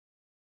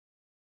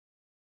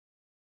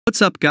What's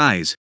up,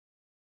 guys?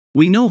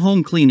 We know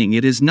home cleaning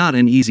it is not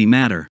an easy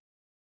matter.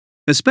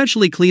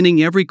 Especially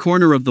cleaning every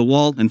corner of the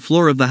wall and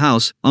floor of the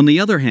house. On the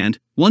other hand,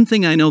 one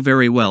thing I know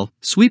very well,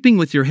 sweeping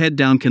with your head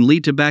down can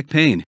lead to back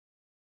pain.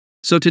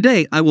 So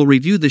today I will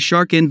review the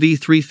Shark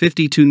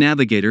nv352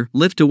 Navigator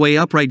lift-away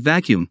upright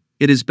vacuum.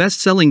 It is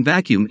best-selling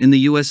vacuum in the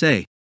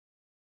USA.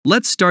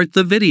 Let's start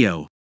the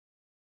video.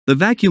 The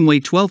vacuum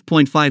weighs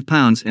 12.5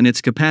 pounds and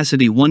its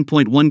capacity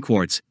 1.1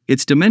 quarts.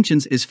 Its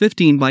dimensions is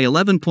 15 by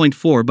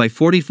 11.4 by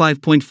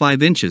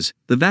 45.5 inches.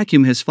 The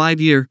vacuum has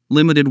 5-year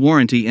limited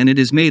warranty and it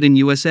is made in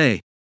USA.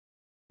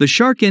 The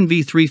Shark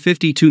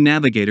nv352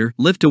 Navigator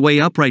lift-away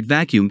upright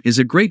vacuum is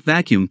a great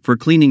vacuum for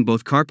cleaning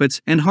both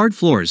carpets and hard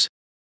floors.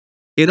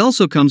 It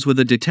also comes with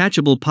a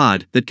detachable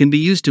pod that can be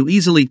used to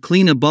easily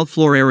clean above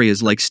floor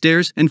areas like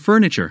stairs and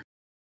furniture.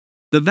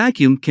 The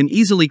vacuum can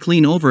easily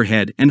clean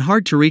overhead and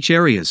hard-to-reach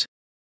areas.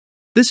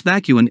 This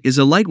vacuum is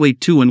a lightweight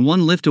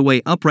 2-in-1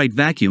 lift-away upright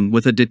vacuum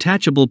with a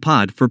detachable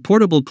pod for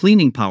portable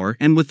cleaning power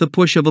and with the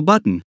push of a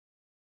button.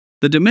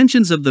 The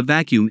dimensions of the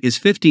vacuum is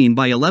 15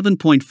 by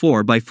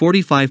 11.4 by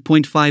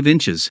 45.5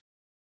 inches.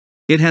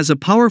 It has a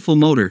powerful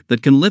motor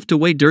that can lift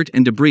away dirt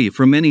and debris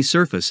from any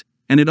surface,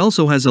 and it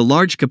also has a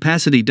large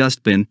capacity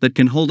dustbin that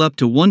can hold up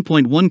to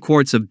 1.1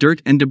 quarts of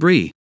dirt and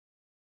debris.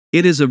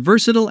 It is a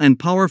versatile and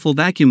powerful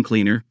vacuum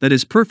cleaner that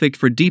is perfect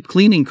for deep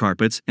cleaning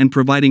carpets and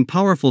providing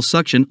powerful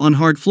suction on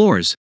hard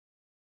floors.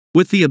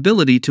 With the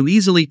ability to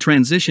easily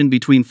transition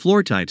between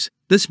floor types,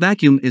 this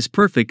vacuum is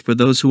perfect for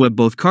those who have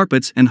both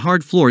carpets and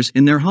hard floors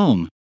in their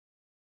home.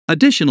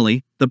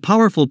 Additionally, the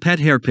powerful pet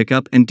hair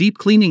pickup and deep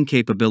cleaning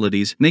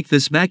capabilities make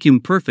this vacuum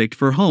perfect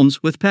for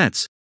homes with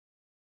pets.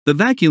 The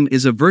vacuum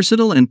is a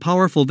versatile and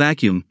powerful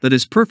vacuum that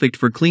is perfect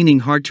for cleaning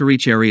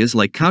hard-to-reach areas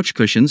like couch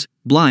cushions,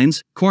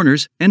 blinds,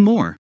 corners, and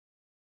more.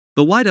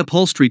 The wide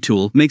upholstery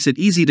tool makes it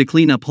easy to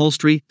clean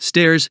upholstery,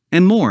 stairs,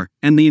 and more,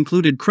 and the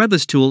included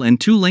crevice tool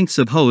and 2 lengths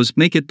of hose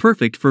make it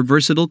perfect for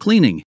versatile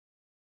cleaning.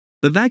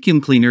 The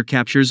vacuum cleaner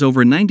captures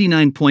over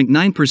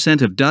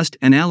 99.9% of dust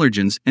and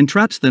allergens and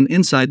traps them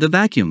inside the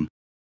vacuum.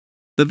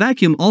 The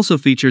vacuum also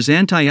features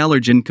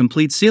anti-allergen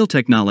complete seal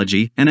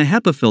technology and a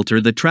HEPA filter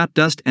that trap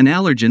dust and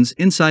allergens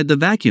inside the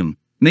vacuum,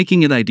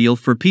 making it ideal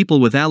for people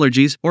with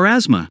allergies or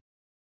asthma.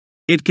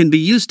 It can be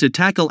used to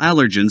tackle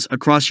allergens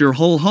across your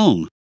whole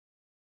home.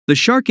 The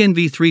Shark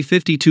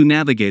nv352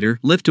 Navigator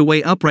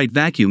lift-away upright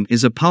vacuum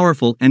is a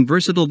powerful and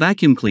versatile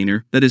vacuum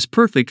cleaner that is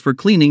perfect for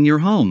cleaning your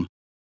home.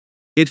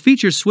 It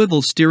features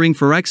swivel steering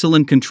for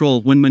excellent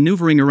control when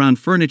maneuvering around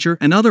furniture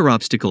and other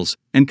obstacles,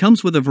 and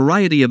comes with a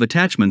variety of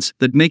attachments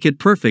that make it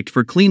perfect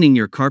for cleaning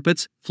your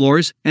carpets,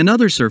 floors, and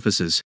other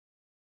surfaces.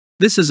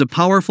 This is a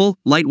powerful,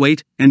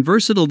 lightweight, and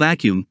versatile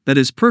vacuum that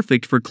is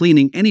perfect for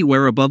cleaning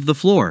anywhere above the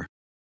floor.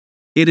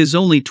 It is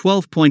only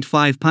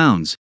 12.5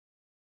 pounds.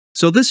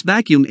 So this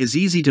vacuum is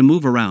easy to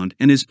move around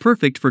and is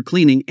perfect for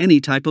cleaning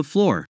any type of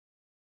floor.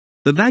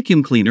 The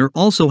vacuum cleaner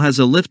also has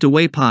a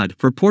lift-away pod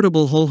for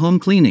portable whole home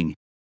cleaning.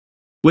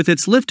 With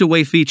its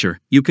lift-away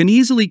feature, you can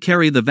easily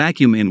carry the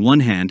vacuum in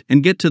one hand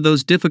and get to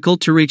those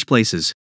difficult-to-reach places.